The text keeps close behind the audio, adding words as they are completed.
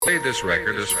Play this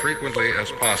record as frequently as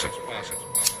possible.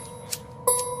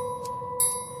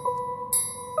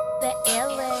 The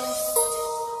illest.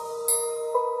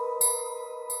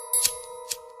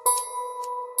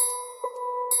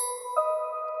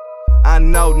 I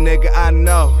know, nigga, I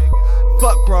know.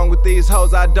 Fuck wrong with these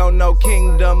hoes, I don't know.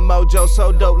 Kingdom Mojo,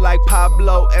 so dope like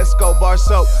Pablo Escobar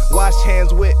soap. Wash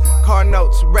hands with car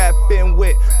notes, rapping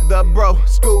with the bro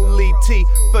Skooli T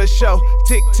for show.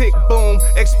 Tick, tick, boom,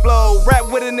 explode.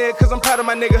 Rap with a nigga, cause I'm proud of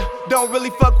my nigga. Don't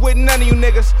really fuck with none of you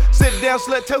niggas. Sit down,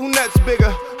 slut, tell who nuts bigger.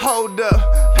 Hold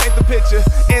up, paint the picture,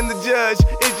 and the judge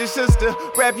is your sister.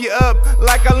 Wrap you up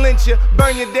like I lynch you,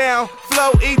 burn you down,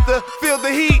 flow ether, feel the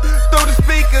heat through the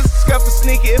speakers. Scuff a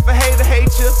sneaker if a hater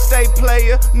hate you. Stay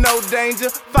player, no danger,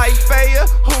 fight fair.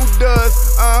 Who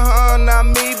does? Not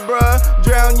me, bruh.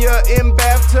 Drown you in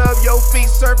bathtub, your feet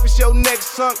surface, your neck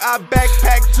sunk. I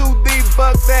backpack to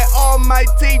debug that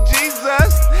almighty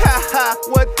Jesus. Haha,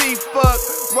 what the fuck?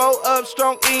 Roll up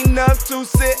strong enough to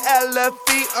sit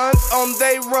elephants on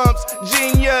they rumps.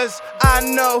 Genius, I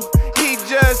know, he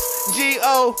just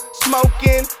G.O.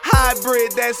 smoking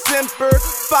hybrid, that Semper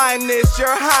finest,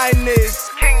 your highness.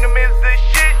 Kingdom is the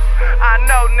shit. I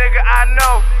know, nigga, I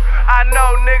know. I know,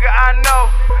 nigga, I know.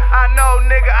 I know,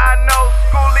 nigga, I know.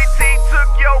 Skooli T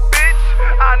took your bitch.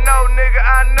 I know, nigga,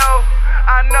 I know.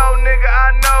 I know, nigga,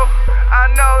 I know. I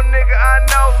know, nigga, I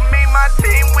know. Me, my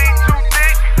team, we too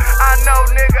thick. I know,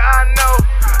 nigga, I know.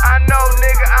 I know,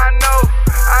 nigga, I know.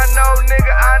 I know,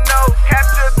 nigga, I know.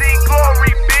 Capture the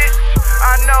glory, bitch.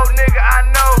 I know, nigga, I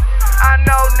know. I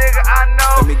know, nigga, I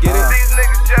know. Let me get it. These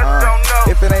niggas just don't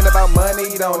know. If it ain't about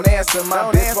money, don't answer.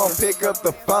 My bitch won't pick up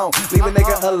the phone. Leave a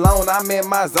nigga alone, I'm in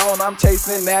my zone. I'm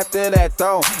chasing after that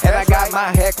throne. And I got my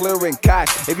heckler and cock.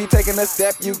 If you taking a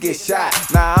step, you get shot.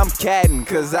 Nah, I'm catting,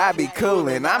 cause I be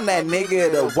coolin'. I'm that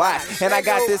nigga to watch. And I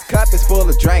got this cup, it's full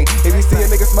of drink. If you see a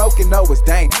nigga smoking, know it's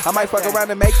dang. I might fuck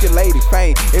around and make your lady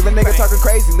faint. If a nigga talking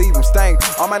crazy, leave him stank.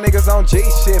 All my niggas on G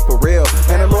shit for real.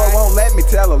 And the Lord won't let me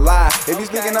tell a lie. If you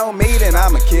speaking on me, then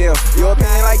I'ma kill. Your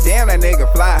opinion like damn, that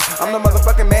nigga fly. I'm the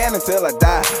motherfucking man until I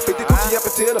die. Pick the coochie up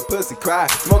until the pussy cry.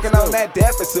 Smoking on that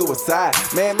death and suicide.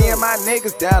 Man, me and my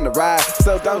niggas down the ride.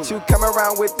 So don't you come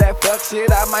around with that fuck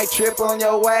shit, I might trip on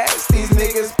your ass. These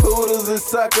niggas poodles and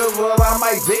suckers, well I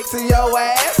might vixen your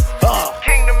ass.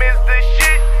 Kingdom is the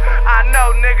shit. I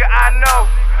know, nigga, I know.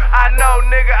 I know,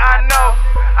 nigga, I know.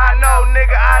 I know,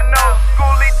 nigga, I know.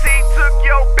 Skooli T took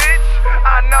your bitch.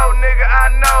 I know, nigga, I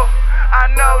know. I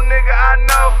know, nigga, I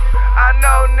know. I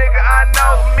know, nigga, I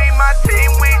know. Me, my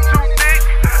team, we too thick.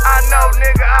 I know,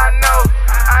 nigga, I know.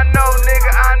 I know,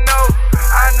 nigga, I